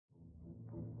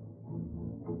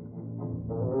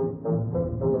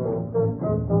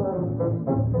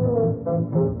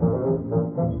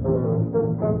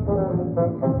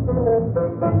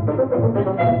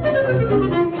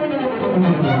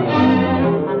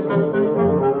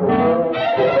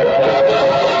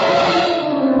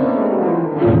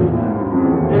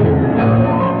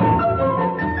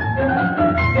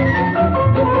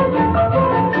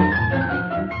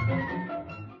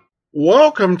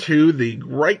Welcome to the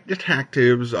Great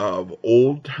Detectives of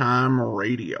Old Time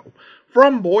Radio.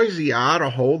 From Boise,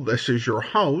 Idaho, this is your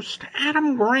host,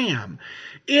 Adam Graham.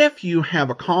 If you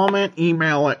have a comment,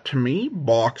 email it to me,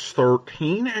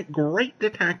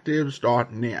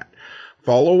 box13@greatdetectives.net.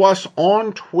 Follow us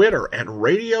on Twitter at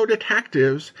Radio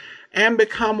Detectives and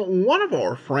become one of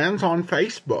our friends on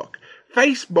Facebook,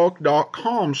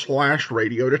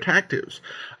 facebook.com/Radio Detectives.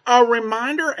 A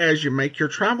reminder, as you make your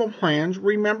travel plans,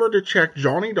 remember to check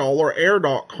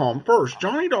JohnnyDollarAir.com first.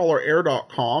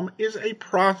 JohnnyDollarAir.com is a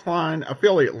Priceline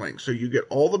affiliate link, so you get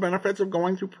all the benefits of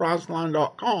going through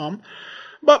Priceline.com,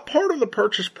 but part of the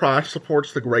purchase price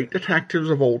supports the Great Detectives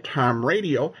of Old Time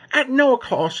Radio at no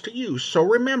cost to you. So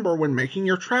remember, when making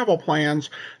your travel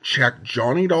plans, check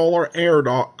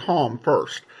JohnnyDollarAir.com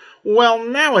first. Well,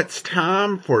 now it's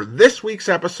time for this week's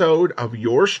episode of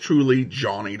yours truly,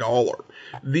 Johnny Dollar.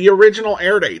 The original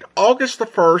air date, August the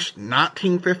 1st,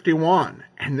 1951,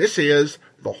 and this is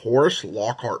the Horace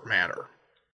Lockhart matter.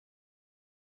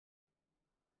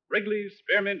 Wrigley's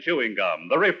Spearmint Chewing Gum,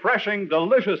 the refreshing,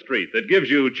 delicious treat that gives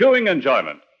you chewing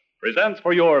enjoyment, presents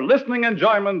for your listening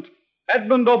enjoyment,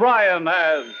 Edmund O'Brien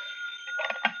as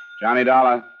Johnny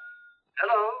Dollar.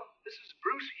 Hello, this is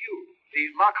Bruce Yule, the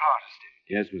Lockhart estate.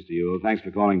 Yes, Mr. Yule. Thanks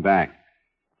for calling back.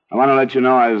 I want to let you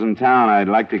know I was in town. I'd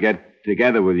like to get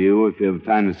together with you if you have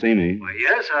time to see me. Well,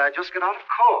 yes, I just got out of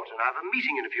court, and I have a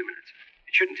meeting in a few minutes.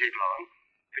 It shouldn't take long.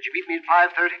 Could you meet me at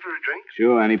 5:30 for a drink?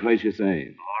 Sure, any place you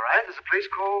say. All right, there's a place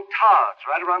called Todd's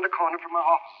right around the corner from my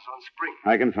offices on Spring.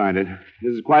 I can find it.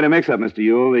 This is quite a mix-up, Mr.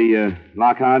 Yule. The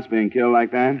Lockharts being killed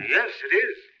like that? Yes, it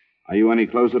is. Are you any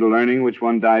closer to learning which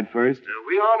one died first?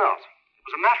 We are not. It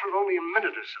was a matter of only a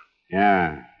minute or so.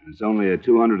 Yeah, it's only a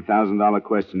 $200,000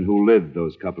 question who lived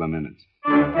those couple of minutes.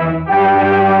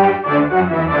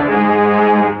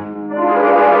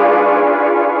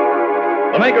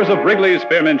 the makers of Wrigley's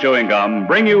Spearmint Chewing Gum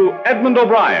bring you Edmund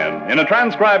O'Brien in a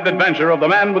transcribed adventure of the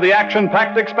man with the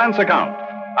action-packed expense account,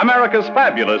 America's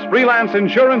fabulous freelance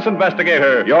insurance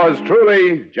investigator. Yours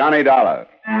truly, Johnny Dollar.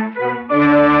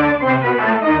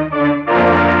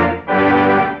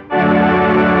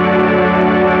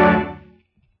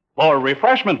 For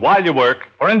refreshment while you work,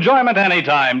 for enjoyment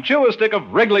anytime, chew a stick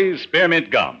of Wrigley's Spearmint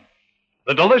Gum.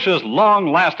 The delicious,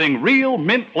 long-lasting, real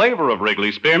mint flavor of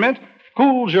Wrigley's Spearmint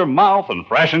cools your mouth and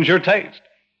freshens your taste.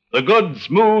 The good,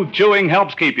 smooth chewing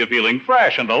helps keep you feeling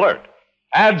fresh and alert.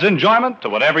 Adds enjoyment to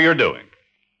whatever you're doing.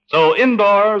 So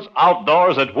indoors,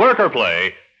 outdoors, at work or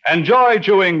play, enjoy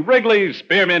chewing Wrigley's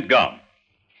Spearmint Gum.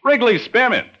 Wrigley's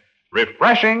Spearmint.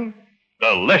 Refreshing,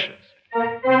 delicious.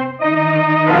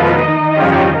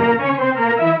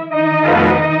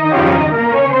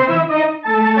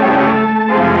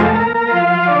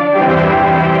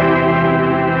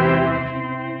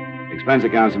 Expense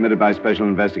account submitted by Special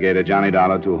Investigator Johnny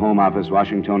Dollar to Home Office,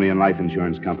 Washingtonian Life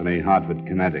Insurance Company, Hartford,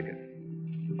 Connecticut.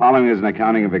 The following is an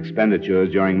accounting of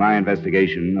expenditures during my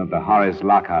investigation of the Horace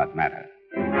Lockhart matter.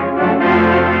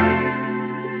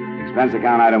 Expense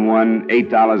account item 1,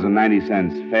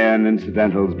 $8.90, fare and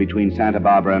incidentals between Santa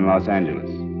Barbara and Los Angeles.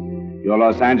 Your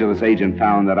Los Angeles agent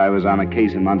found that I was on a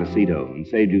case in Montecito and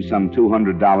saved you some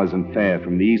 $200 in fare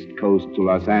from the East Coast to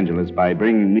Los Angeles by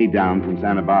bringing me down from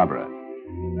Santa Barbara.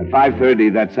 At 5:30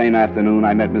 that same afternoon,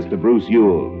 I met Mr. Bruce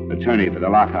Yule, attorney for the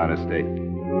Lockhart estate.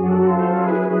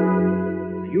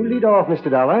 You lead off, Mr.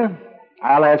 Dollar.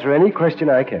 I'll answer any question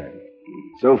I can.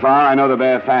 So far, I know the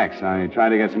bare facts. I tried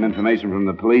to get some information from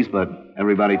the police, but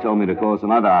everybody told me to call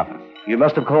some other office. You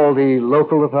must have called the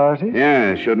local authorities?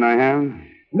 Yeah, shouldn't I have?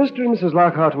 Mr. and Mrs.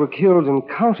 Lockhart were killed in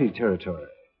county territory,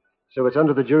 so it's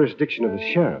under the jurisdiction of the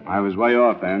sheriff. I was way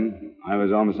off then. I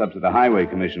was almost up to the highway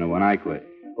commissioner when I quit.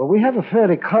 Well, we have a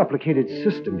fairly complicated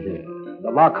system here.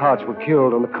 The Lockharts were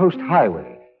killed on the Coast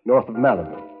Highway, north of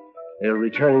Malibu. They were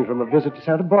returning from a visit to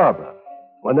Santa Barbara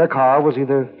when their car was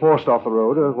either forced off the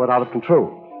road or went out of control.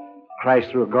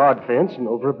 Crashed through a guard fence and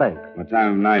over a bank. What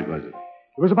time of night was it?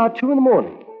 It was about 2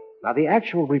 a.m. Now, the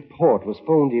actual report was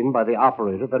phoned in by the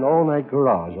operator of an all-night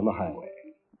garage on the highway.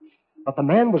 But the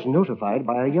man was notified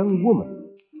by a young woman.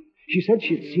 She said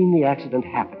she had seen the accident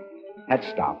happen, had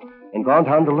stopped, and gone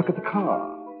down to look at the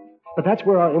car. But that's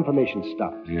where our information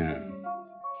stops. Yeah.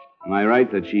 Am I right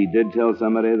that she did tell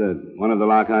somebody that one of the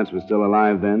Lockharts was still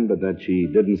alive then, but that she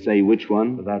didn't say which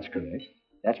one? That's correct.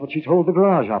 That's what she told the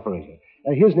garage operator.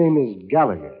 His name is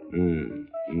Gallagher. And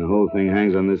the whole thing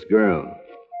hangs on this girl.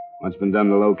 What's been done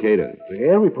to locate her?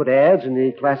 Well, we put ads in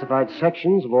the classified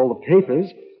sections of all the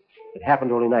papers. It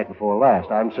happened only night before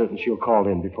last. I'm certain she'll call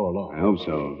in before long. I hope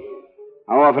so.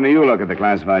 How often do you look at the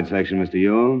classified section, Mr.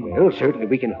 Yule? Well, certainly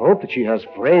we can hope that she has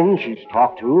friends she's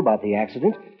talked to about the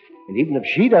accident. And even if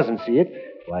she doesn't see it,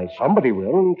 why, somebody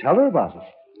will and tell her about it.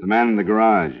 The man in the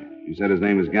garage. You said his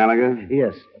name was Gallagher?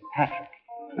 Yes, Patrick.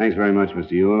 Thanks very much,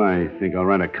 Mr. Ewell. I think I'll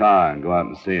rent a car and go out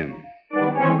and see him.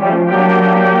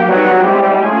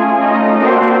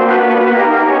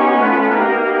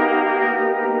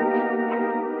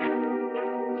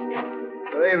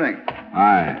 Good evening.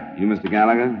 Hi. You Mr.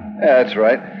 Gallagher? Yeah, that's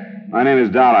right. My name is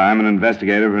Dollar. I'm an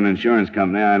investigator for an insurance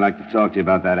company. I'd like to talk to you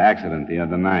about that accident the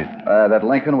other night. That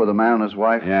Lincoln with the man and his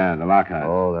wife? Yeah, the Lockhart.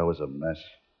 Oh, that was a mess.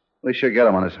 We should get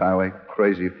him on this highway.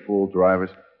 Crazy fool drivers.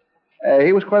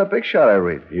 He was quite a big shot, I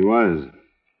read. He was.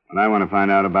 What I want to find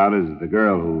out about is the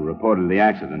girl who reported the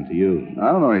accident to you.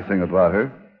 I don't know anything about her.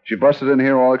 She busted in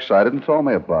here all excited and told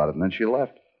me about it, and then she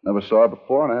left. Never saw her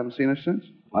before, and I haven't seen her since.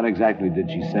 What exactly did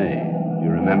she say? You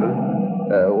remember?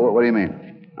 What do you mean?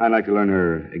 I'd like to learn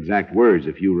her exact words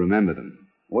if you remember them.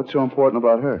 What's so important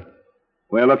about her?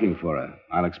 We're looking for her.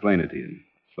 I'll explain it to you.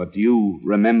 But do you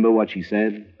remember what she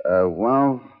said?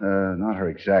 Not her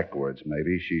exact words,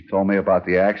 maybe. She told me about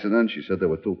the accident. She said there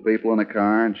were two people in the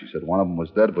car, and she said one of them was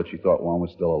dead, but she thought one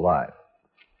was still alive.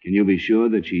 Can you be sure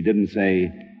that she didn't say,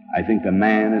 I think the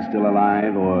man is still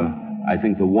alive, or I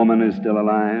think the woman is still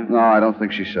alive? No, I don't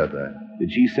think she said that.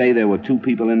 Did she say there were two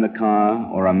people in the car,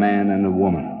 or a man and a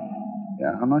woman?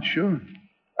 Yeah, I'm not sure.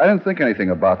 I didn't think anything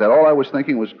about that. All I was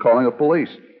thinking was calling the police.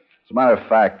 As a matter of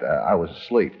fact, I was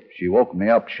asleep. She woke me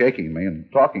up, shaking me, and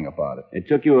talking about it. It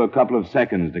took you a couple of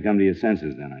seconds to come to your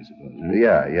senses then, I suppose, huh?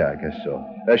 Yeah, I guess so.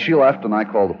 She left, and I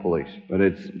called the police. But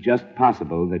it's just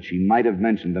possible that she might have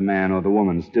mentioned the man or the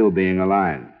woman still being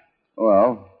alive.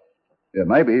 Well, yeah,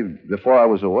 maybe, before I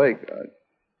was awake.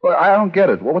 Well, I don't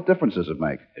get it. What difference does it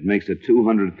make? It makes a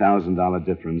 $200,000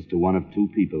 difference to one of two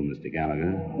people, Mr.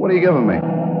 Gallagher. What are you giving me?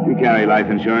 You carry life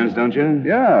insurance, don't you?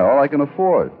 Yeah, all I can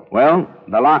afford. Well,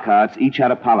 the Lockharts each had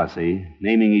a policy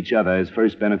naming each other as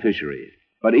first beneficiary,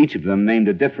 but each of them named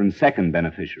a different second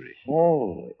beneficiary.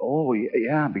 Oh,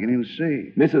 yeah, I'm beginning to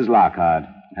see. Mrs. Lockhart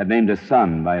had named a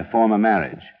son by a former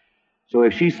marriage. So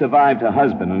if she survived her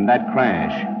husband in that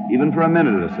crash, even for a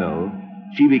minute or so,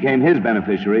 she became his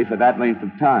beneficiary for that length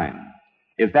of time.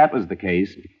 If that was the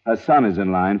case, her son is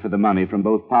in line for the money from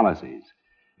both policies.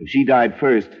 If she died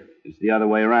first, it's the other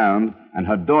way around, and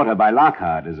her daughter by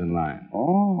Lockhart is in line.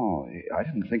 Oh, I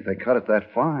didn't think they cut it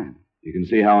that fine. You can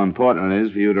see how important it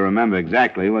is for you to remember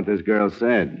exactly what this girl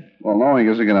said. Well, knowing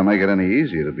isn't going to make it any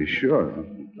easier, to be sure.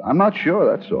 I'm not sure,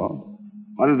 that's all.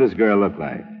 What did this girl look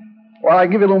like? Well, I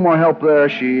give you a little more help there.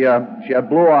 She had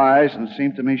blue eyes, and it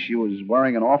seemed to me she was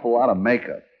wearing an awful lot of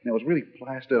makeup. It was really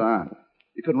plastered on.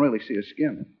 You couldn't really see her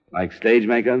skin. Like stage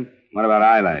makeup? What about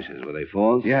eyelashes? Were they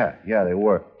false? Yeah, they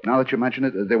were. Now that you mention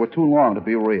it, they were too long to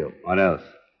be real. What else?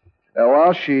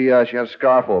 Well, she had a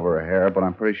scarf over her hair, but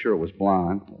I'm pretty sure it was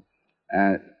blonde.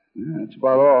 And that's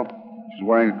about all. She's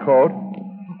wearing a coat.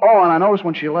 Oh, and I noticed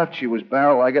when she left, she was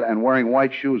barrel-legged and wearing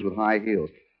white shoes with high heels.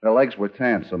 Her legs were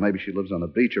tan, so maybe she lives on the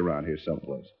beach around here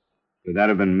someplace. Could that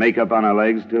have been makeup on her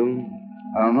legs, too?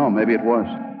 I don't know. Maybe it was.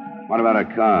 What about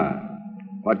her car?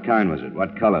 What kind was it?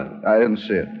 What color? I didn't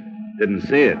see it. Didn't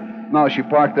see it? No, she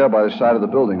parked there by the side of the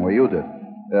building where you did.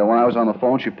 When I was on the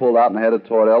phone, she pulled out and headed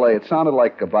toward L.A. It sounded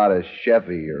like about a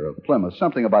Chevy or a Plymouth,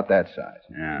 something about that size.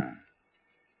 Yeah.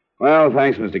 Well,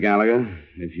 thanks, Mr. Gallagher.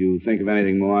 If you think of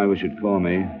anything more, I wish you'd call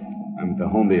me. I'm at the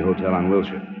Holmby Hotel on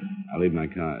Wilshire. I'll leave my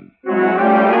card.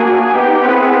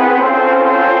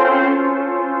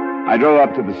 I drove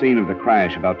up to the scene of the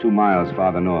crash about 2 miles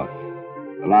farther north.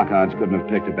 The Lockharts couldn't have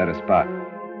picked a better spot.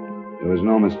 There was an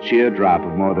almost sheer drop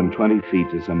of more than 20 feet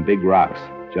to some big rocks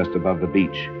just above the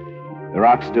beach. The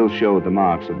rocks still showed the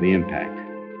marks of the impact.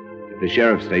 At the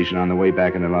sheriff's station on the way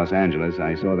back into Los Angeles,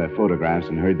 I saw their photographs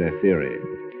and heard their theory.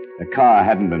 The car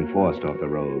hadn't been forced off the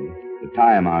road. The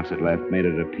tire marks it left made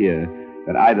it appear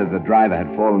that either the driver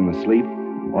had fallen asleep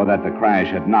or that the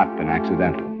crash had not been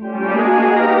accidental.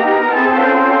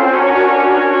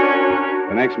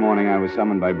 The next morning, I was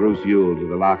summoned by Bruce Ewell to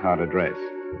the Lockhart address.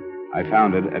 I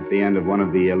found it at the end of one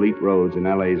of the elite roads in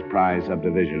L.A.'s prize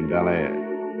subdivision, Bel Air.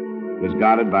 It was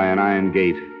guarded by an iron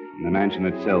gate, and the mansion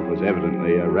itself was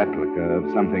evidently a replica of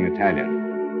something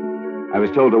Italian. I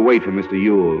was told to wait for Mr.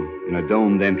 Ewell in a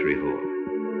domed entry hall.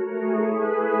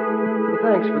 Well,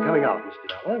 thanks for coming out, Mr.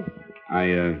 Dollar. I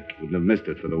wouldn't have missed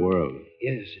it for the world.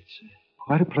 Yes, it's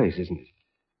quite a place, isn't it?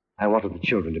 I wanted the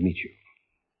children to meet you.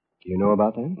 Do you know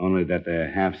about them? Only that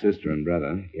they're half-sister and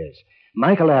brother. Yes.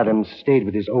 Michael Adams stayed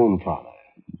with his own father.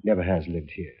 Never has lived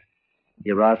here.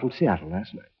 He arrived from Seattle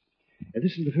last night.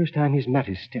 This is the first time he's met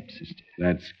his stepsister.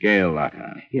 That's Gail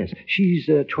Lockhart. Yes. She's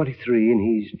 23 and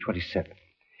he's 27.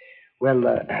 Well,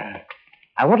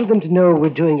 I wanted them to know we're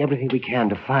doing everything we can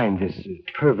to find this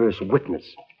perverse witness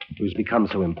who's become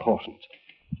so important.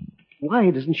 Why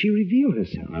doesn't she reveal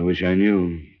herself? I wish I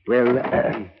knew. Well,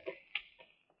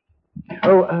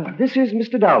 this is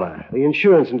Mr. Dollar, the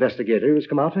insurance investigator who's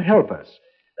come out to help us.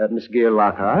 Miss Gail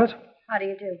Lockhart. How do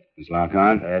you do? Miss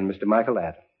Lockhart? And Mr. Michael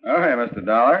Adams. Oh, hey, Mr.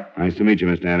 Dollar. Nice to meet you,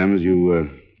 Mr. Adams. You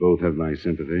both have my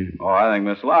sympathy. Oh, I think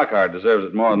Miss Lockhart deserves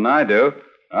it more than I do.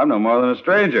 I'm no more than a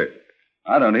stranger.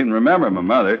 I don't even remember my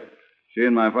mother. She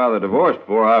and my father divorced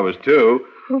before I was 2.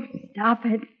 Oh, stop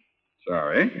it.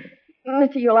 Sorry.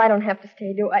 Mr. Yule, I don't have to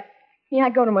stay, do I? May I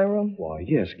go to my room? Why,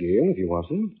 yes, Gail, if you want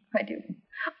to. I do.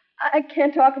 I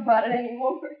can't talk about it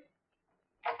anymore.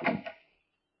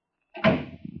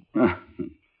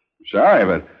 Sorry,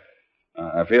 but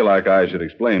I feel like I should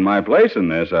explain my place in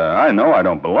this. I know I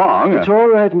don't belong. It's all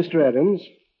right, Mr. Adams.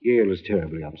 Gail is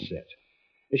terribly upset.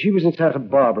 She was in Santa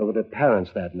Barbara with her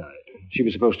parents that night. She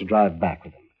was supposed to drive back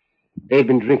with them. They'd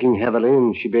been drinking heavily,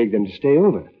 and she begged them to stay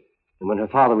over. And when her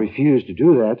father refused to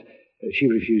do that, she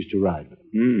refused to ride with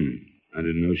them. I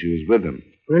didn't know she was with them.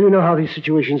 Well, you know how these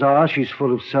situations are. She's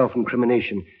full of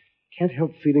self-incrimination. Can't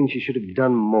help feeling she should have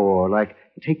done more, like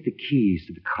take the keys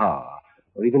to the car,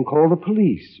 or even call the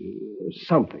police, or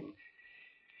something.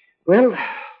 Well,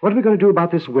 what are we going to do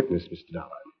about this witness, Mr. Dollar?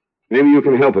 Maybe you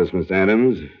can help us, Miss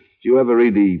Adams. Did you ever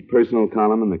read the personal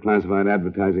column in the classified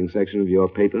advertising section of your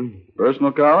paper?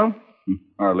 Personal column?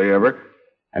 Hardly ever.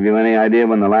 Have you any idea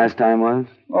when the last time was?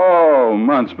 Oh,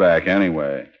 months back,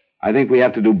 anyway. I think we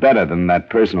have to do better than that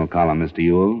personal column, Mr.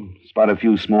 Ewell. Spot a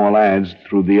few small ads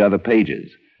through the other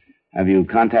pages. Have you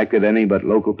contacted any but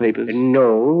local papers?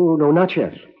 No, not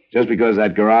yet. Just because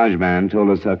that garage man told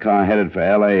us her car headed for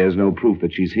L.A. is no proof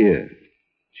that she's here.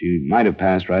 She might have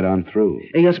passed right on through.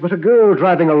 Yes, but a girl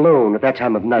driving alone at that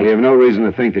time of night... We have no reason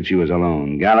to think that she was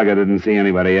alone. Gallagher didn't see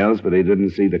anybody else, but he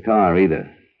didn't see the car either.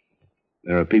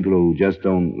 There are people who just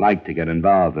don't like to get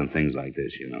involved in things like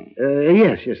this, you know.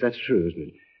 Yes, that's true, isn't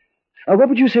it? What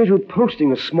would you say to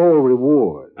posting a small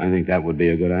reward? I think that would be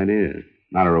a good idea.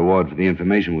 Not a reward for the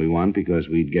information we want, because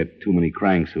we'd get too many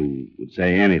cranks who would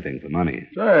say anything for money.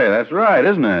 Say, that's right,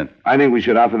 isn't it? I think we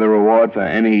should offer the reward for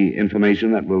any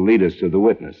information that will lead us to the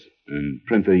witness and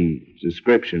print the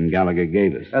description Gallagher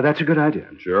gave us. That's a good idea.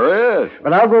 Sure is.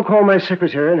 But I'll go call my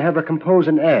secretary and have her compose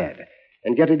an ad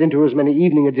and get it into as many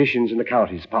evening editions in the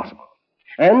counties as possible.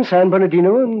 And San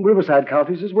Bernardino and Riverside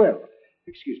counties as well.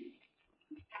 Excuse me.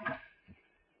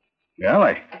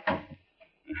 Golly.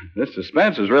 This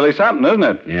suspense is really something, isn't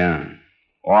it? Yeah.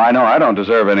 Oh, I know I don't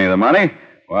deserve any of the money.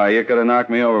 Why, you could have knocked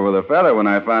me over with a feather when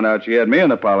I found out she had me in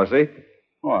the policy.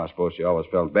 Oh, I suppose she always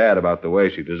felt bad about the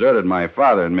way she deserted my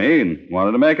father and me and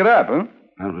wanted to make it up, huh?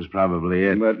 That was probably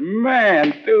it. But,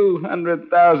 man,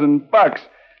 $200,000. If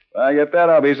I get that,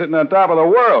 I'll be sitting on top of the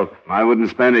world. I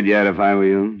wouldn't spend it yet if I were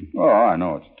you. Oh, I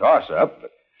know it's a toss-up,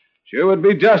 but sure would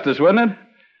be justice, wouldn't it?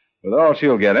 With all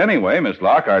she'll get anyway, Miss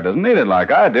Lockhart doesn't need it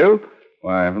like I do.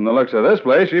 Why, from the looks of this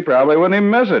place, she probably wouldn't even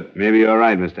miss it. Maybe you're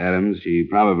right, Mr. Adams. She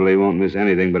probably won't miss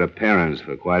anything but her parents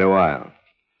for quite a while.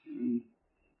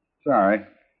 Sorry.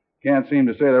 Can't seem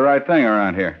to say the right thing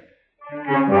around here.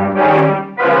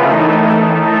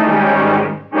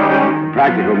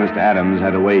 Practical Mr. Adams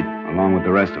had to wait along with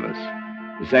the rest of us.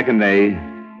 The second day,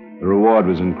 the reward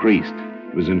was increased.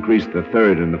 It was increased the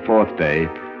third and the fourth day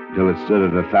until it stood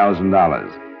at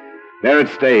 $1,000. There it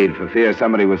stayed for fear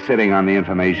somebody was sitting on the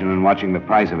information and watching the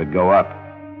price of it go up.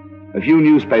 A few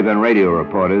newspaper and radio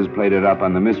reporters played it up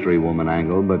on the mystery woman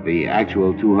angle, but the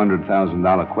actual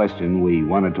 $200,000 question we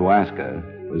wanted to ask her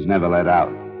was never let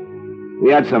out.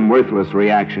 We had some worthless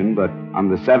reaction, but on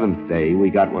the seventh day, we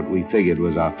got what we figured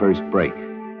was our first break.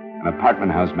 An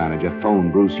apartment house manager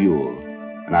phoned Bruce Ewell,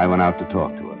 and I went out to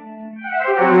talk to her.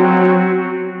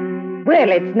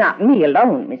 Well, it's not me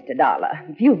alone, Mr. Dollar.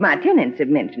 A few of my tenants have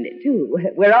mentioned it, too.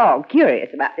 We're all curious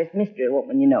about this mystery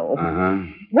woman, you know. Uh-huh.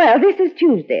 Well, this is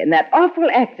Tuesday, and that awful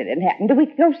accident happened a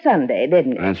week ago Sunday,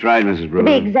 didn't it? That's right, Mrs. Brewer. To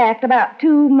be exact, about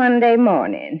 2 Monday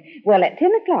morning. Well, at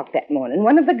 10 o'clock that morning,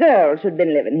 one of the girls who'd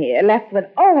been living here left with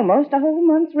almost a whole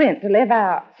month's rent to live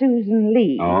out, Susan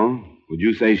Lee. Oh? Would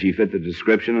you say she fit the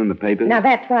description in the papers? Now,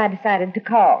 that's why I decided to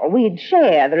call. We'd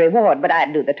share the reward, but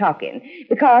I'd do the talking.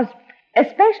 Because...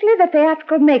 especially the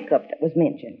theatrical makeup that was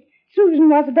mentioned. Susan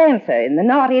was a dancer in the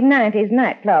naughty 90s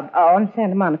nightclub on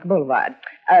Santa Monica Boulevard.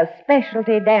 A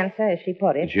specialty dancer, as she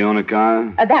put it. Did she own a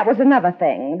car? That was another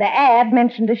thing. The ad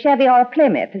mentioned a Chevy or a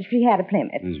Plymouth, if she had a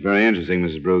Plymouth. That's very interesting,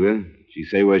 Mrs. Brugger. She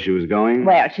say where she was going?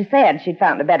 Well, she said she'd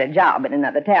found a better job in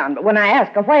another town, but when I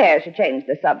asked her where, she changed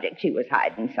the subject. She was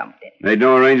hiding something. Made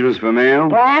no arrangements for mail?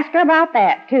 Well, I asked her about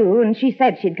that, too, and she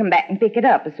said she'd come back and pick it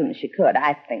up as soon as she could.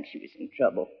 I think she was in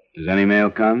trouble. Does any mail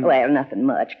come? Well, nothing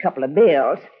much. A couple of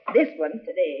bills. This one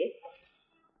today.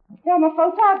 From a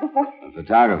photographer. A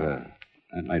photographer?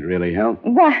 That might really help.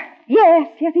 Why, yes,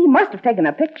 he must have taken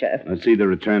a picture. Let's see the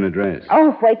return address.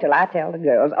 Oh, wait till I tell the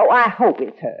girls. Oh, I hope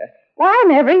it's her. Well, I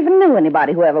never even knew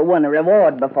anybody who ever won a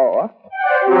reward before.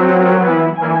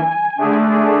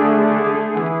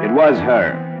 It was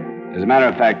her. As a matter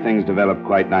of fact, things developed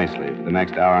quite nicely for the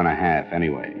next hour and a half,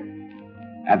 anyway.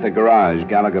 At the garage,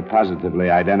 Gallagher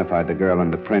positively identified the girl in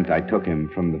the print I took him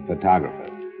from the photographer.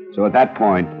 So at that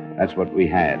point, that's what we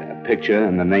had, a picture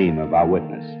and the name of our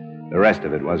witness. The rest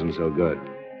of it wasn't so good.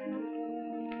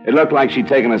 It looked like she'd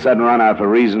taken a sudden run out for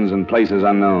reasons and places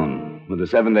unknown. With a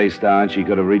 7-day start, she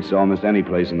could have reached almost any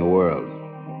place in the world.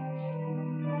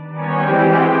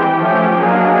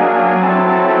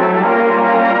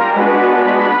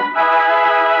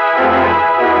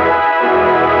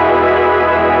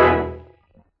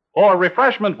 For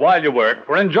refreshment while you work,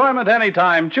 for enjoyment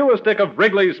anytime, chew a stick of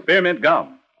Wrigley's Spearmint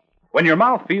Gum. When your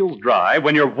mouth feels dry,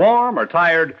 when you're warm or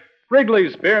tired,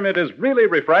 Wrigley's Spearmint is really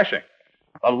refreshing.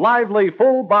 A lively,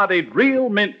 full-bodied, real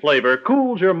mint flavor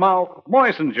cools your mouth,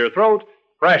 moistens your throat,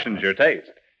 freshens your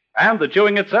taste. And the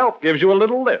chewing itself gives you a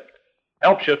little lift,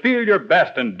 helps you feel your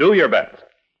best and do your best.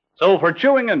 So for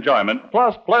chewing enjoyment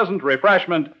plus pleasant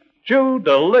refreshment, chew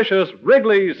delicious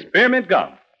Wrigley's Spearmint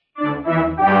Gum.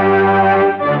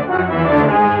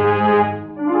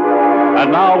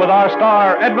 And now, with our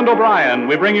star, Edmund O'Brien,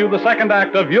 we bring you the second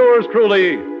act of yours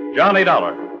truly, Johnny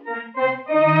Dollar.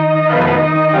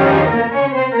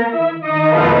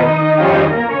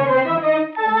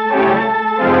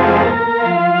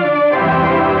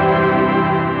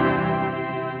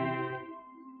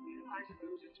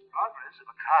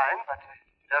 But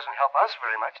it doesn't help us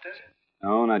very much, does it?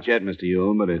 No, not yet, Mr.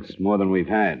 Yule, but it's more than we've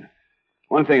had.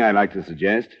 One thing I'd like to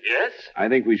suggest. Yes? I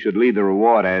think we should leave the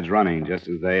reward ads running just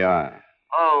as they are.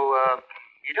 Oh,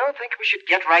 you don't think we should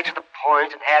get right to the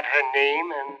point and add her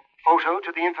name and photo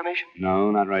to the information?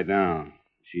 No, not right now.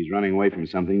 If she's running away from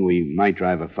something, we might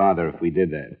drive her farther if we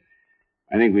did that.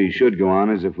 I think we should go on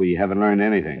as if we haven't learned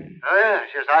anything. Oh,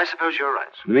 yes, I suppose you're right.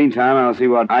 In the meantime, I'll see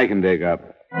what I can dig up.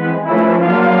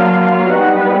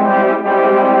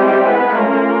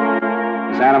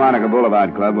 The Santa Monica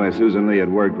Boulevard Club where Susan Lee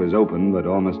had worked was open, but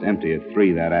almost empty at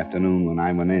 3 that afternoon when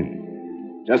I went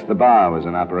in. Just the bar was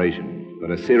in operation,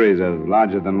 but a series of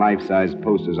larger-than-life-sized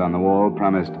posters on the wall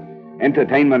promised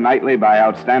entertainment nightly by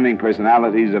outstanding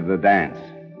personalities of the dance.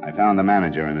 I found the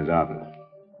manager in his office.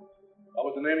 What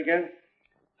was the name again?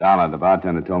 Dollar, the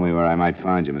bartender told me where I might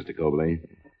find you, Mr. Cobley.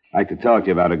 I'd like to talk to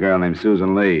you about a girl named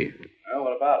Susan Lee. Well,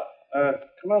 what about it?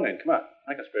 Come on in, come on.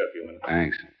 I can spare a few minutes.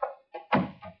 Thanks.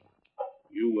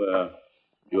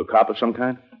 You a cop of some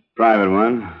kind? Private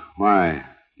one. Why?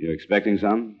 You expecting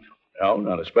something? No,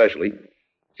 not especially.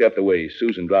 Except the way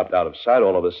Susan dropped out of sight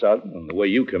all of a sudden and the way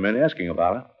you come in asking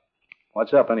about her.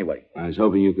 What's up, anyway? I was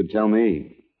hoping you could tell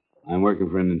me. I'm working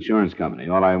for an insurance company.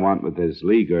 All I want with this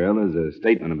Lee girl is a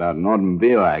statement about an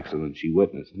automobile accident she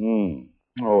witnessed.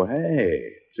 Oh, hey.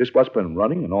 Is this what's been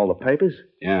running in all the papers?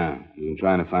 Yeah. We've been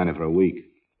trying to find her for a week.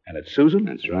 And it's Susan?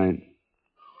 That's right.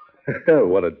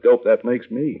 What a dope that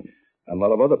makes me. And a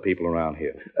lot of other people around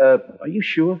here. Are you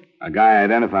sure? A guy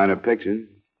identified her picture.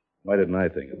 Why didn't I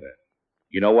think of that?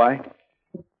 You know why?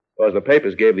 Because the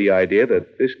papers gave the idea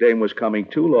that this dame was coming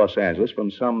to Los Angeles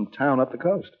from some town up the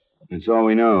coast. That's all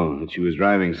we know, that she was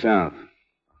driving south.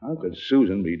 How could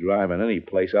Susan be driving any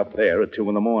place up there at 2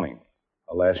 in the morning?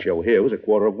 The last show here was at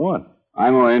 1:15.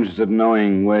 I'm more interested in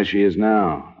knowing where she is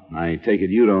now. I take it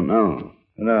you don't know.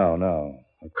 No.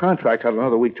 Her contract had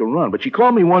another week to run, but she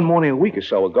called me one morning a week or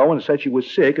so ago and said she was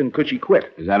sick and could she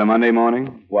quit. Is that a Monday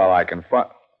morning? Well, I can find...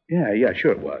 Yeah,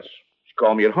 sure it was. She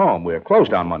called me at home. We're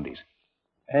closed on Mondays.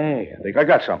 Hey, I think I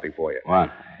got something for you. What?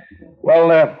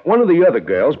 Well, one of the other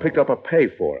girls picked up a pay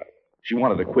for her. She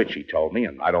wanted to quit, she told me,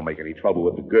 and I don't make any trouble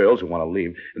with the girls who want to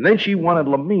leave. And then she wanted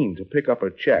Lamine to pick up her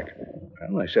check.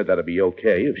 Well, I said that'd be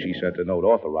okay if she sent a note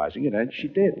authorizing it, and she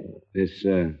did. This,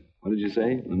 what did you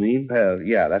say, Lamine?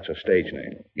 Yeah, that's her stage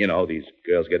name. You know, these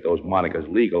girls get those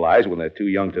monikers legalized when they're too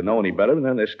young to know any better, and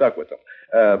then they're stuck with them.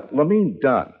 Lamine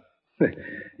Dunn.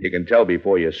 You can tell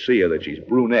before you see her that she's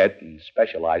brunette and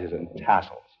specializes in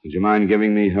tassels. Would you mind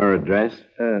giving me her address?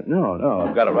 No,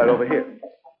 I've got it right over here.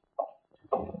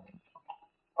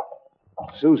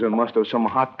 Susan must have some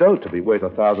hot dough to be worth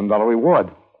 $1,000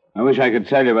 reward. I wish I could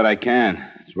tell you, but I can't.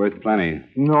 It's worth plenty.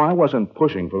 No, I wasn't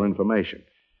pushing for information.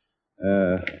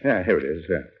 Yeah, here it is.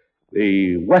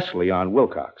 The Wesley on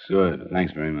Wilcox. Good.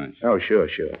 Thanks very much. Oh, sure.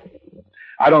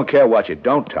 I don't care what you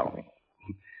don't tell me.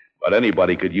 But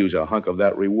anybody could use a hunk of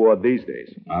that reward these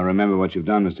days. I'll remember what you've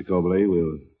done, Mr. Cobley.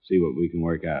 We'll see what we can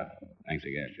work out. Thanks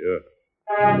again. Sure.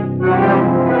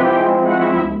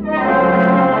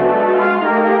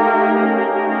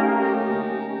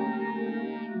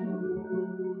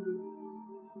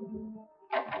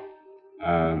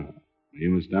 You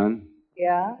Miss Dunn?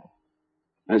 Yeah?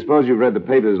 I suppose you've read the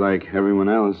papers like everyone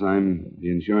else. I'm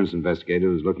the insurance investigator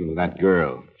who's looking for that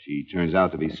girl. She turns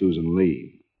out to be Susan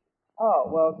Lee. Oh,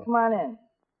 well, come on in.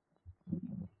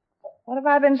 What have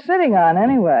I been sitting on,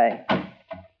 anyway?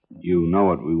 You know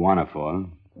what we want her for.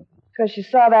 Because she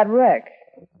saw that wreck.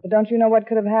 But don't you know what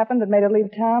could have happened that made her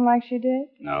leave town like she did?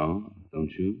 No,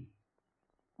 don't you?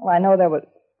 Well, I know there was...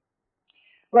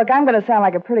 Look, I'm going to sound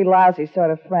like a pretty lousy sort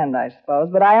of friend, I suppose,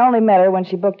 but I only met her when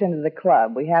she booked into the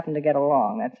club. We happened to get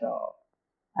along, that's all.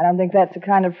 I don't think that's the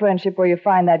kind of friendship where you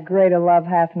find that greater love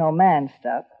hath no man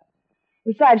stuff.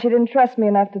 Besides, she didn't trust me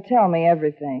enough to tell me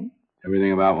everything.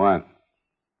 Everything about what?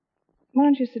 Why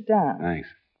don't you sit down? Thanks.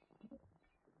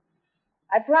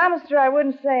 I promised her I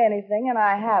wouldn't say anything, and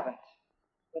I haven't.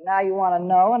 But now you want to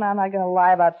know, and I'm not going to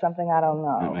lie about something I don't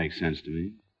know. That makes sense to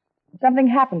me. Something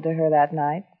happened to her that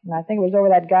night, and I think it was over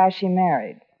that guy she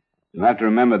married. You'll have to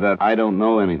remember that I don't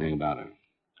know anything about her.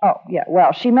 Oh, yeah,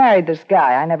 well, she married this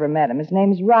guy. I never met him. His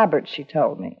name's Robert, she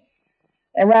told me.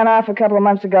 They ran off a couple of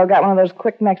months ago, got one of those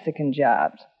quick Mexican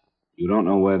jobs. You don't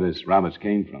know where this Roberts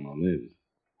came from or lives.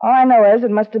 All I know is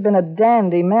it must have been a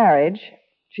dandy marriage.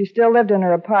 She still lived in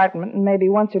her apartment, and maybe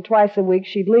once or twice a week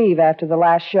she'd leave after the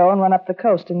last show and run up the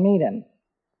coast and meet him.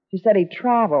 She said he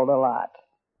traveled a lot.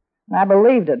 And I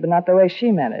believed it, but not the way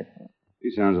she meant it. She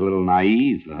sounds a little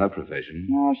naive for her profession.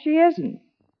 No, she isn't.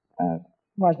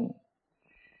 Wasn't.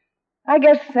 I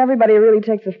guess everybody really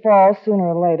takes a fall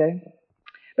sooner or later.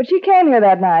 But she came here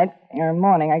that night, or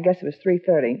morning, I guess it was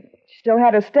 3:30. She still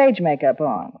had her stage makeup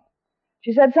on.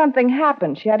 She said something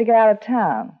happened. She had to get out of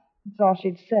town. That's all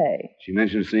she'd say. She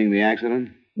mentioned seeing the accident?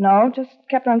 No, just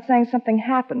kept on saying something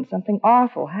happened. Something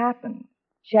awful happened.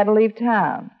 She had to leave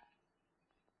town.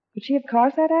 Could she have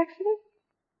caused that accident?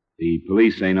 The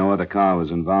police say no other car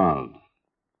was involved.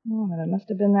 Oh, then it must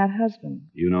have been that husband.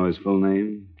 You know his full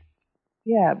name?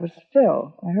 Yeah, it was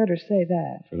Phil. I heard her say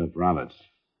that. Philip Roberts.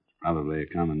 Probably a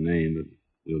common name, but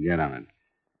we'll get on it.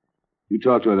 You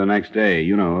talked to her the next day,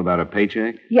 about a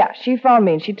paycheck? Yeah, she phoned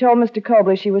me, and she told Mr.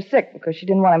 Cobley she was sick because she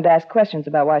didn't want him to ask questions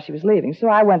about why she was leaving. So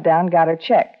I went down and got her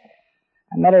check.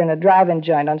 I met her in a drive-in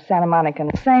joint on Santa Monica,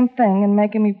 and the same thing, and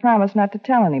making me promise not to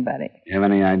tell anybody. You have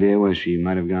any idea where she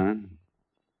might have gone?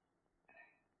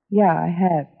 Yeah, I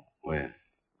have. Where?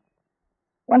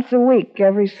 Once a week,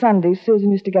 every Sunday,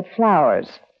 Susan used to get flowers.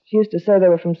 She used to say they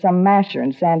were from some masher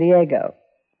in San Diego.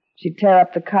 She'd tear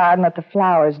up the card and let the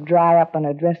flowers dry up on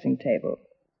her dressing table.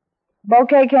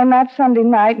 Bouquet came that Sunday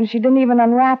night, and she didn't even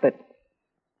unwrap it.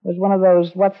 It was one of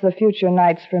those what's the future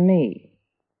nights for me.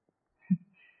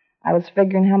 I was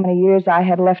figuring how many years I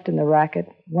had left in the racket,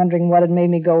 wondering what had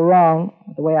made me go wrong,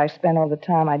 with the way I spent all the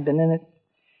time I'd been in it.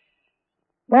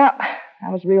 Well, I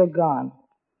was real gone.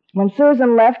 When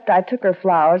Susan left, I took her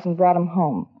flowers and brought them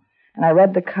home, and I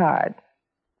read the card.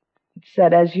 It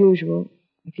said, as usual,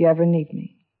 if you ever need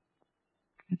me.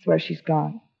 That's where she's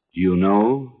gone. Do you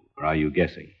know, or are you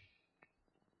guessing?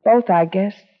 Both, I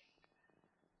guess.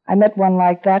 I met one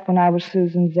like that when I was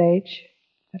Susan's age.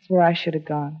 That's where I should have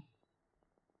gone.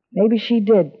 Maybe she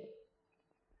did.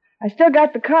 I still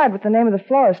got the card with the name of the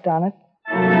florist on it.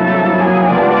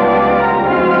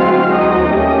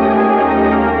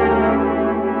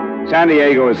 San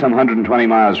Diego is some 120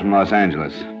 miles from Los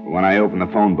Angeles. When I opened the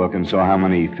phone book and saw how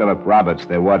many Philip Roberts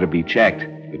there were to be checked,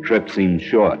 the trip seemed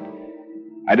short.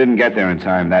 I didn't get there in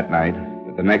time that night,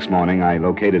 but the next morning I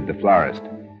located the florist.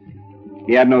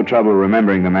 He had no trouble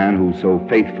remembering the man who so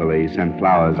faithfully sent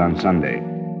flowers on Sunday.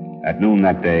 At noon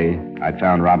that day, I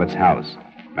found Robert's house.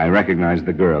 I recognized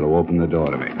the girl who opened the door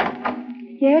to me.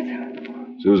 Yes?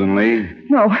 Susan Lee?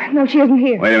 No, she isn't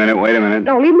here. Wait a minute.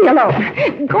 No, leave me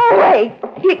alone. Go away.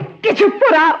 Get your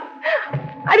foot out.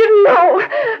 I didn't know.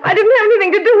 I didn't have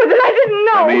anything to do with it. I didn't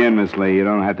know. Let me in, Miss Lee. You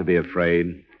don't have to be afraid.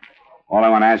 All I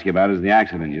want to ask you about is the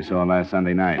accident you saw last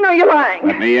Sunday night. No, you're lying.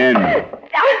 Let me in.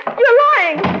 You're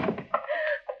lying.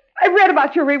 I read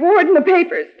about your reward in the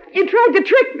papers. You tried to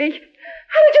trick me.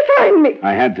 How did you find me?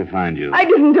 I had to find you. I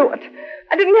didn't do it.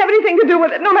 I didn't have anything to do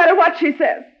with it, no matter what she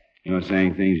says. You're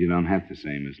saying things you don't have to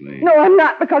say, Miss Lee. No, I'm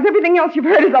not, because everything else you've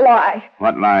heard is a lie.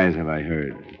 What lies have I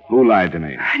heard? Who lied to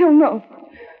me? I don't know.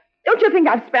 Don't you think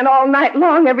I've spent all night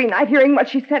long, every night, hearing what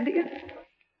she said to you?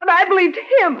 But I believed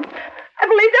him. I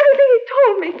believed everything he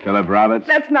told me. Philip Roberts?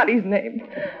 That's not his name.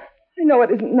 I know it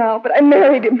isn't now, but I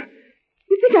married him.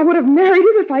 You think I would have married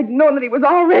him if I'd known that he was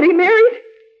already married?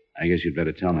 I guess you'd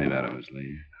better tell me about it, Miss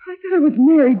Lee. I thought I was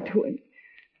married to him.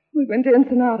 We went to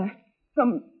Ensenada.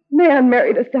 Some man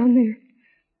married us down there.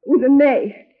 It was in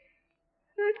May.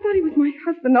 I thought he was my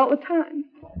husband all the time.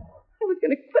 I was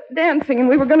going to quit dancing and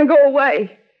we were going to go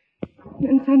away. And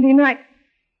then Sunday night,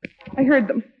 I heard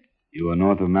them. You were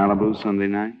north of Malibu Sunday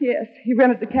night? Yes, he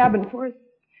rented the cabin for us.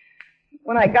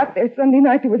 When I got there Sunday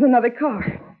night, there was another car.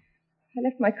 I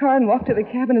left my car and walked to the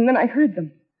cabin, and then I heard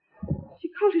them. She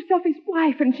called herself his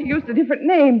wife, and she used a different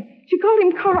name. She called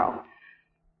him Carl.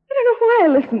 I don't know why I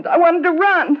listened. I wanted to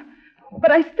run.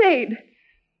 But I stayed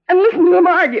and listened to them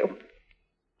argue.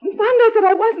 And found out that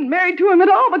I wasn't married to him at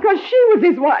all because she was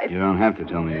his wife. You don't have to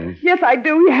tell me this. Yes, I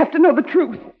do. You have to know the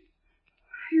truth. I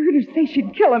heard her say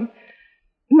she'd kill him.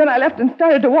 And then I left and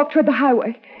started to walk toward the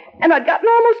highway. And I'd gotten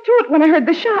almost to it when I heard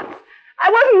the shots. I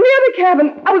wasn't near the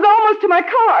cabin. I was almost to my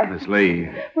car. Miss Lee.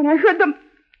 When I heard them,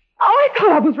 I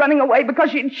thought I was running away because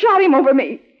she'd shot him over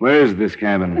me. Where is this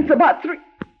cabin? It's about 3.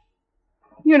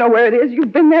 You know where it is.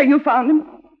 You've been there. You found him.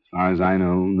 As far as I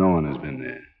know, no one has been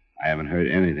there. I haven't heard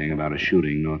anything about a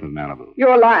shooting north of Malibu.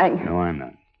 You're lying. No, I'm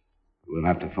not. We'll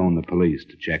have to phone the police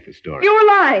to check the story. You're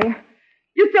lying.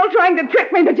 You're still trying to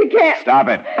trick me, but you can't. Stop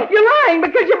it. You're lying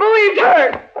because you believed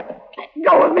her. Let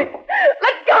go of me.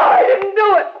 Let go. I didn't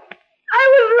do it. I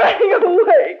was running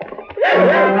away.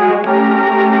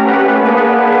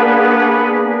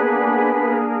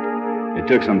 It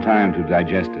took some time to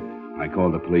digest it. I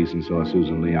called the police and saw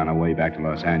Susan Lee on her way back to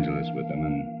Los Angeles with them,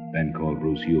 and then called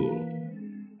Bruce Ewell.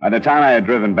 By the time I had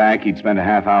driven back, he'd spent a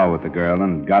half hour with the girl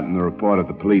and gotten the report of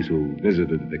the police who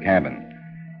visited the cabin.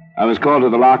 I was called to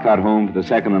the Lockhart home for the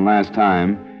second and last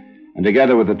time, and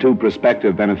together with the 2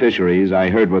 prospective beneficiaries, I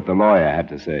heard what the lawyer had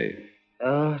to say.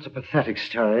 It's a pathetic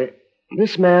story.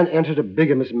 This man entered a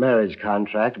bigamous marriage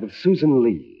contract with Susan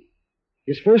Lee.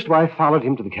 His first wife followed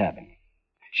him to the cabin.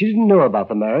 She didn't know about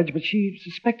the marriage, but she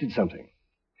suspected something.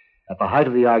 At the height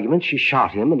of the argument, she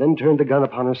shot him and then turned the gun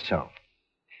upon herself.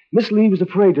 Miss Lee was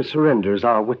afraid to surrender as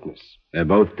our witness. They're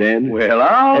both dead? Well,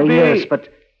 I'll be... Yes, but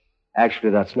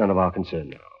actually that's none of our concern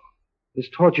now. This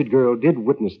tortured girl did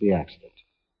witness the accident,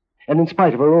 and in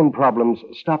spite of her own problems,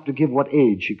 stopped to give what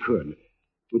aid she could,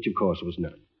 which of course was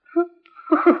none.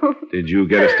 Did you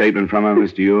get a statement from her,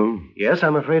 Mr. Ewell? Yes,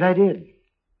 I'm afraid I did.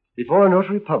 Before a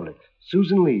notary public,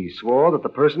 Susan Lee swore that the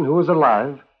person who was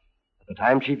alive at the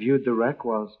time she viewed the wreck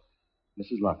was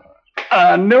Mrs. Lockhart.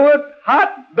 I knew it.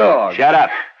 Hot dog. Shut up.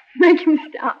 Make him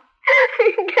stop.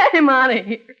 Get him out of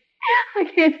here. I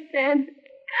can't stand it.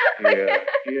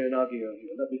 Here, now, here.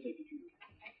 Let me take it to you.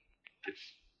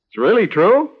 It's really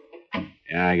true?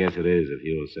 Yeah, I guess it is, if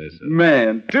Ewell says so.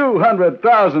 Man,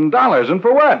 $200,000. And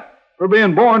for what? For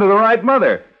being born to the right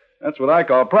mother. That's what I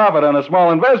call profit on a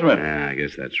small investment. Yeah, I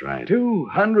guess that's right.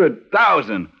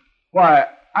 $200,000. Why,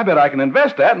 I bet I can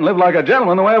invest that and live like a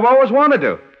gentleman the way I've always wanted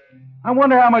to. I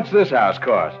wonder how much this house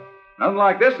costs. Nothing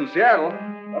like this in Seattle,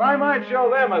 but I might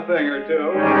show them a thing or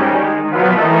two.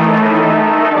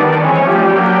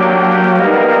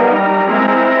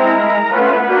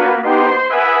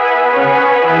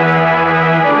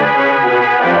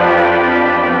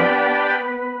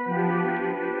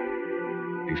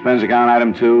 Expense account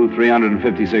item 2,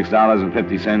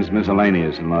 $356.50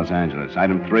 miscellaneous in Los Angeles.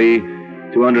 Item 3,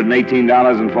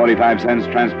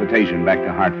 $218.45 transportation back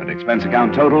to Hartford. Expense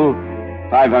account total,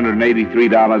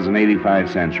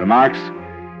 $583.85. Remarks?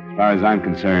 As far as I'm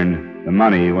concerned, the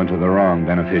money went to the wrong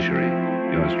beneficiary.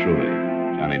 Yours truly,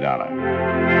 Johnny Dollar.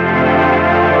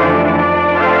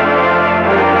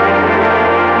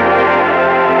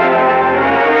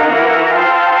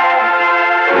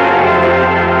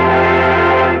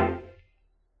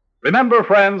 Remember,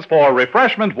 friends, for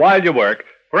refreshment while you work,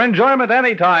 for enjoyment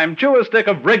any time, chew a stick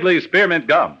of Wrigley's Spearmint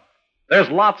Gum. There's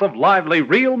lots of lively,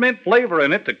 real mint flavor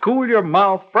in it to cool your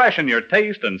mouth, freshen your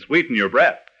taste, and sweeten your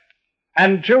breath.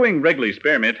 And chewing Wrigley's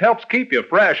Spearmint helps keep you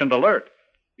fresh and alert.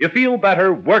 You feel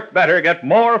better, work better, get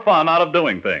more fun out of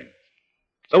doing things.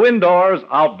 So indoors,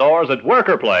 outdoors, at work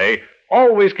or play,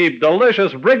 always keep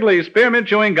delicious Wrigley's Spearmint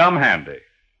Chewing Gum handy.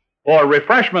 For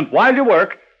refreshment while you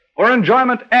work, for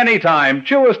enjoyment anytime,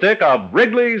 chew a stick of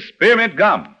Wrigley's Spearmint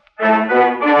Gum.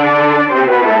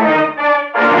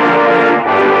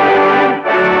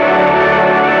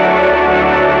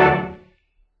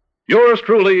 Yours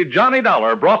truly, Johnny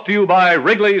Dollar, brought to you by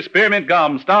Wrigley's Spearmint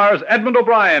Gum, stars Edmund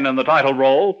O'Brien in the title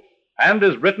role and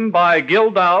is written by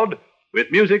Gil Dowd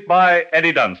with music by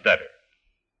Eddie Dunstetter.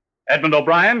 Edmund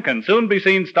O'Brien can soon be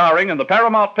seen starring in the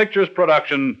Paramount Pictures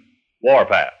production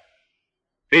Warpath.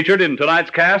 Featured in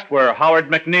tonight's cast were Howard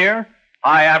McNear,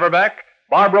 Hy Averbeck,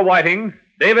 Barbara Whiting,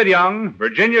 David Young,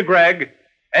 Virginia Gregg,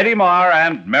 Eddie Marr,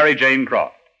 and Mary Jane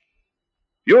Croft.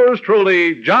 Yours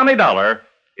truly, Johnny Dollar,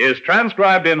 is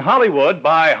transcribed in Hollywood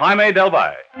by Jaime Del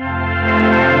Valle.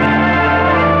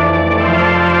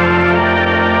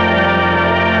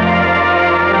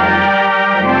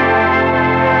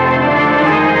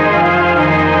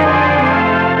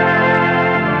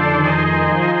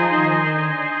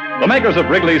 The makers of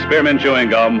Wrigley Spearmint Chewing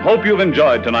Gum hope you've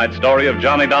enjoyed tonight's story of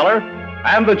Johnny Dollar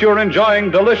and that you're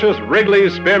enjoying delicious Wrigley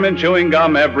Spearmint Chewing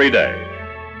Gum every day.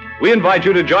 We invite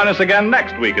you to join us again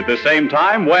next week at the same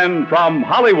time when, from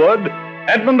Hollywood,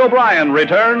 Edmund O'Brien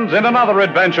returns in another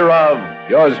adventure of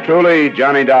Yours truly,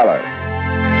 Johnny Dollar.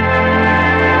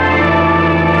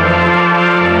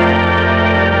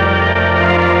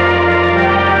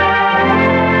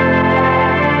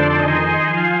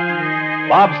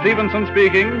 Bob Stevenson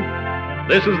speaking.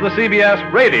 This is the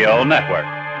CBS Radio Network.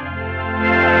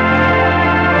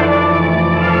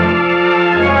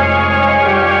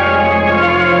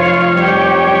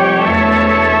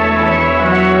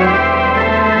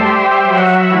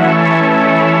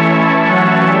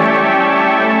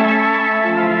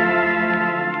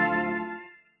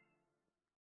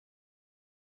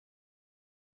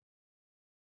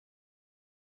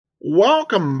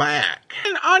 Welcome back.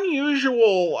 An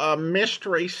unusual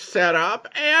mystery setup,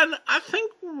 and I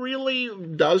think really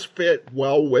does fit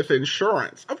well with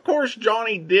insurance. Of course,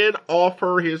 Johnny did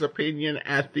offer his opinion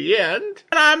at the end,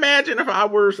 and I imagine if I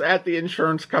was at the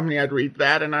insurance company, I'd read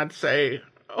that and I'd say,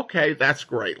 okay, that's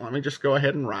great. Let me just go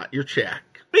ahead and write your check.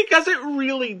 Because it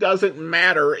really doesn't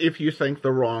matter if you think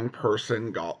the wrong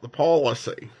person got the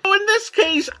policy. So in this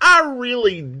case, I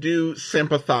really do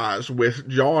sympathize with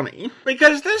Johnny,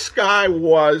 because this guy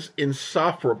was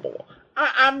insufferable.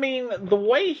 I mean, the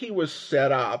way he was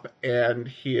set up and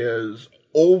his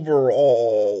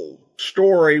overall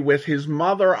story with his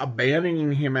mother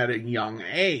abandoning him at a young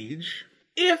age,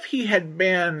 if he had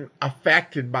been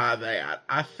affected by that,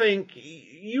 I think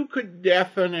you could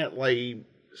definitely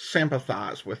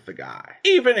sympathize with the guy,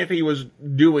 even if he was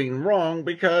doing wrong,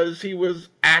 because he was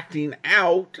acting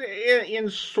out in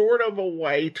sort of a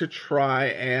way to try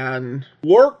and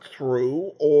work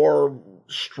through or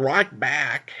strike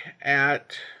back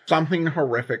at something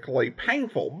horrifically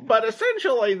painful. But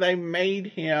essentially they made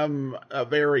him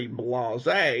very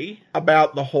blasé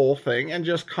about the whole thing and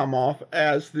just come off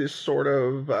as this sort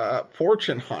of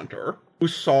fortune hunter who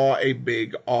saw a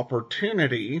big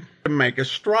opportunity to make a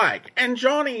strike. And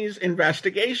Johnny's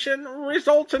investigation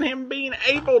results in him being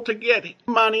able to get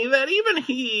money that even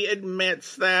he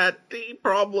admits that he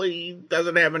probably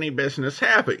doesn't have any business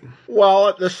having, while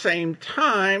at the same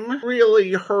time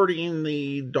really hurting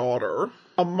the daughter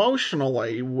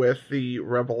emotionally with the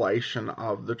revelation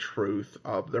of the truth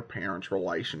of their parents'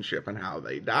 relationship and how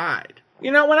they died.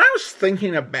 You know, when I was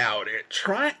thinking about it,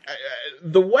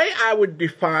 the way I would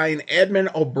define Edmund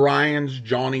O'Brien's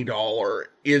Johnny Dollar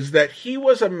is that he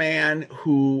was a man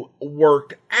who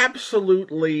worked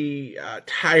absolutely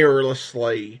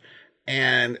tirelessly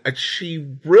and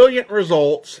achieved brilliant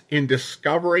results in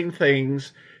discovering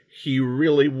things he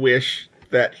really wished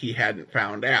that he hadn't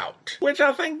found out, which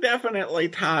I think definitely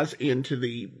ties into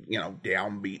the,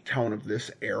 downbeat tone of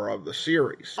this era of the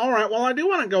series. All right, well, I do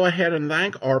want to go ahead and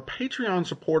thank our Patreon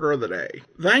supporter of the day.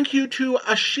 Thank you to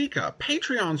Ashika,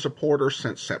 Patreon supporter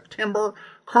since September,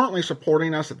 currently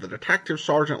supporting us at the Detective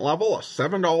Sergeant level of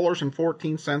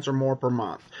 $7.14 or more per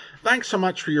month. Thanks so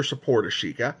much for your support,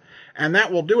 Ashika. And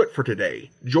that will do it for today.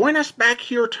 Join us back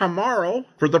here tomorrow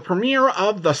for the premiere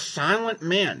of The Silent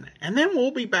Men. And then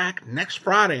we'll be back next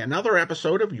Friday, another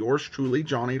episode of yours truly,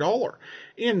 Johnny Dollar.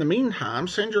 In the meantime,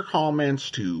 send your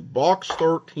comments to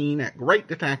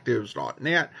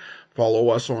box13@greatdetectives.net. Follow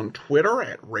us on Twitter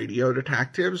at Radio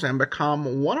Detectives and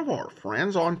become one of our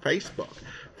friends on Facebook.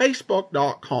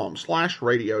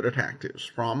 Facebook.com/Radio Detectives.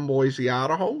 From Boise,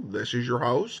 Idaho, this is your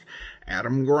host,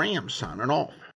 Adam Graham, signing off.